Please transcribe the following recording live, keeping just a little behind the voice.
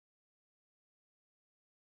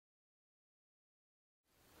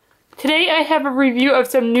Today I have a review of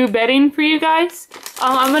some new bedding for you guys.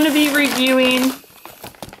 I'm going to be reviewing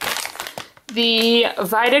the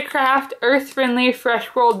Vitakraft Earth-Friendly Fresh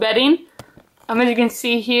Rolled Bedding. As you can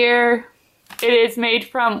see here, it is made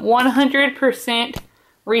from 100%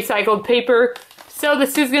 recycled paper. So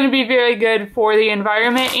this is going to be very good for the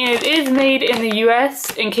environment, and it is made in the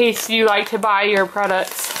US in case you like to buy your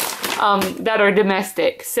products that are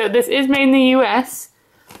domestic. So this is made in the US.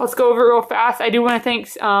 Let's go over it real fast. I do want to thank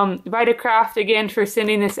Vitakraft again for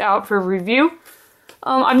sending this out for review.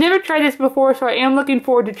 I've never tried this before, so I am looking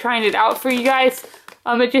forward to trying it out for you guys.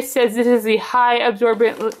 It just says this is the high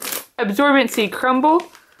absorbency crumble,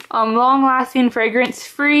 long-lasting,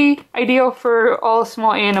 fragrance-free, ideal for all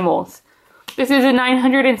small animals. This is a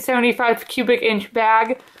 975 cubic inch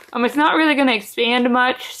bag. It's not really going to expand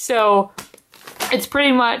much, so it's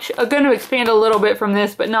pretty much going to expand a little bit from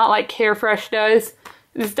this, but not like Carefresh does.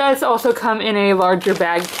 This does also come in a larger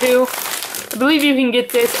bag too. I believe you can get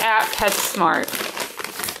this at PetSmart.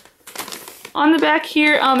 On the back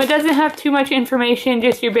here, it doesn't have too much information,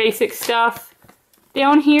 just your basic stuff.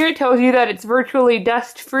 Down here it tells you that it's virtually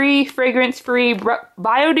dust-free, fragrance-free,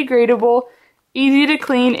 biodegradable, easy to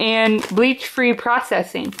clean, and bleach-free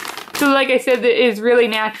processing. So like I said, it is really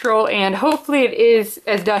natural, and hopefully it is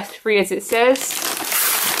as dust-free as it says.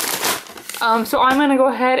 So I'm going to go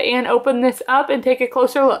ahead and open this up and take a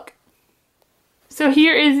closer look. So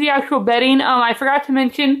here is the actual bedding. I forgot to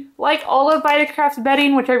mention, like all of Vitakraft's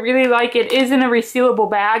bedding, which I really like, it is in a resealable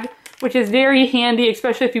bag, which is very handy,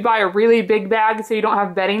 especially if you buy a really big bag so you don't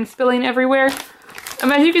have bedding spilling everywhere.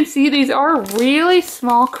 As you can see, these are really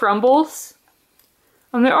small crumbles.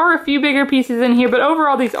 There are a few bigger pieces in here, but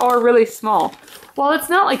overall these are really small. While it's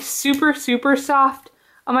not like super soft,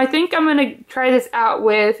 I think I'm going to try this out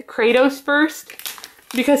with Kratos first,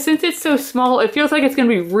 because since it's so small, it feels like it's going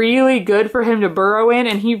to be really good for him to burrow in,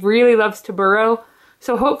 and he really loves to burrow.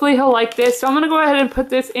 So hopefully he'll like this. So I'm going to go ahead and put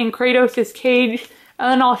this in Kratos' cage, and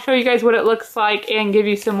then I'll show you guys what it looks like and give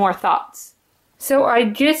you some more thoughts. So I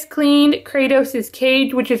just cleaned Kratos'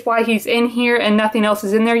 cage, which is why he's in here and nothing else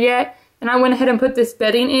is in there yet. And I went ahead and put this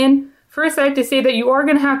bedding in. First, I have to say that you are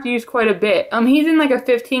going to have to use quite a bit. He's in like a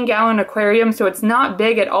 15-gallon aquarium, so it's not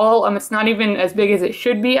big at all. It's not even as big as it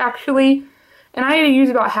should be, actually. And I had to use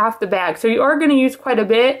about half the bag, so you are going to use quite a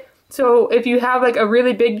bit. So if you have like a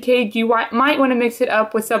really big cage, you might want to mix it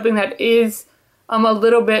up with something that is a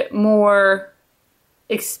little bit more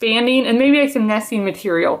expanding, and maybe like some nesting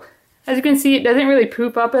material. As you can see, it doesn't really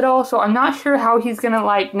poop up at all, so I'm not sure how he's going to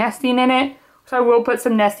like nesting in it. So I will put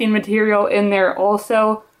some nesting material in there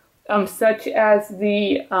also, such as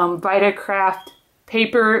the Vitakraft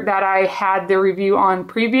paper that I had the review on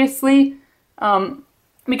previously,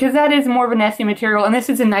 because that is more of a nesting material, and this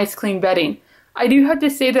is a nice clean bedding. I do have to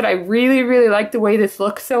say that I really like the way this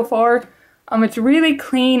looks so far. It's really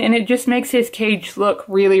clean, and it just makes his cage look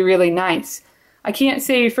really nice. I can't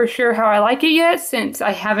say for sure how I like it yet, since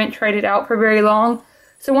I haven't tried it out for very long.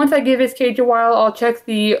 So once I give his cage a while, I'll check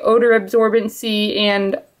the odor absorbency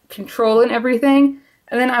and control and everything,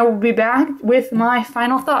 and then I will be back with my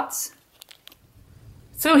final thoughts.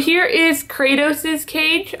 So here is Kratos'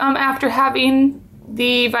 cage after having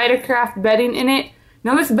the Vitakraft bedding in it.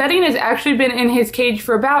 Now this bedding has actually been in his cage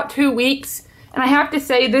for about 2 weeks, and I have to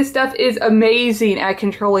say this stuff is amazing at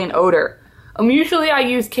controlling odor. Usually I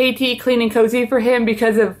use KT Clean and Cozy for him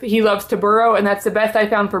because he loves to burrow, and that's the best I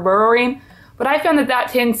found for burrowing. But I found that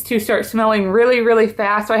tends to start smelling really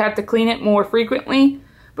fast, so I have to clean it more frequently.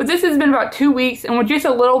 But this has been about 2 weeks, and with just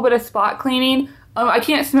a little bit of spot cleaning, I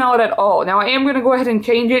can't smell it at all. Now I am going to go ahead and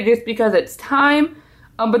change it just because it's time,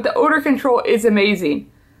 but the odor control is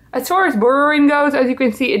amazing. As far as burrowing goes, as you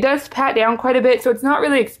can see, it does pat down quite a bit, so it's not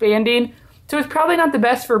really expanding. So it's probably not the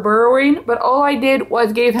best for burrowing, but all I did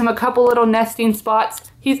was gave him a couple little nesting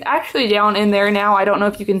spots. He's actually down in there now. I don't know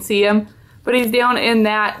if you can see him, but he's down in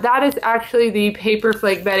that. That is actually the paper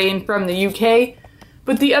flake bedding from the UK.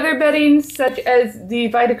 But the other beddings, such as the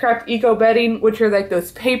Vitakraft Eco bedding, which are like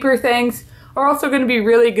those paper things, are also going to be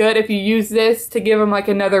really good if you use this to give them like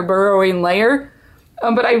another burrowing layer.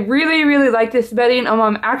 But I really like this bedding.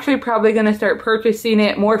 I'm actually probably going to start purchasing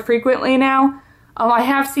it more frequently now. I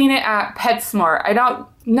have seen it at PetSmart.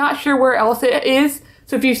 Not sure where else it is.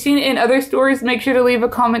 So if you've seen it in other stores, make sure to leave a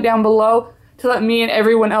comment down below to let me and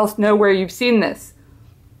everyone else know where you've seen this.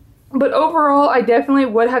 But overall, I definitely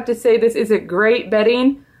would have to say this is a great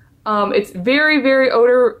bedding. It's very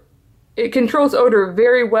odor. It controls odor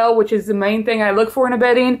very well, which is the main thing I look for in a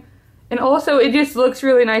bedding. And also, it just looks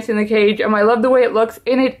really nice in the cage. I love the way it looks,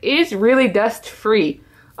 and it is really dust free.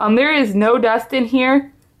 There is no dust in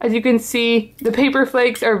here. As you can see, the paper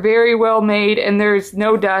flakes are very well made and there's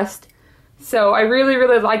no dust. So I really,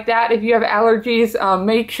 really like that. If you have allergies,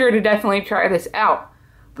 make sure to definitely try this out.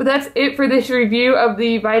 But that's it for this review of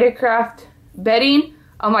the Vitakraft bedding.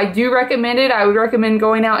 I do recommend it. I would recommend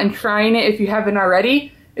going out and trying it if you haven't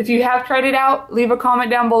already. If you have tried it out, leave a comment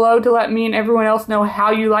down below to let me and everyone else know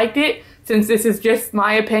how you liked it, since this is just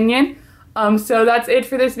my opinion. So that's it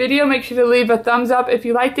for this video. Make sure to leave a thumbs up if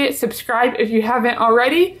you liked it, subscribe if you haven't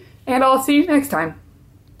already, and I'll see you next time.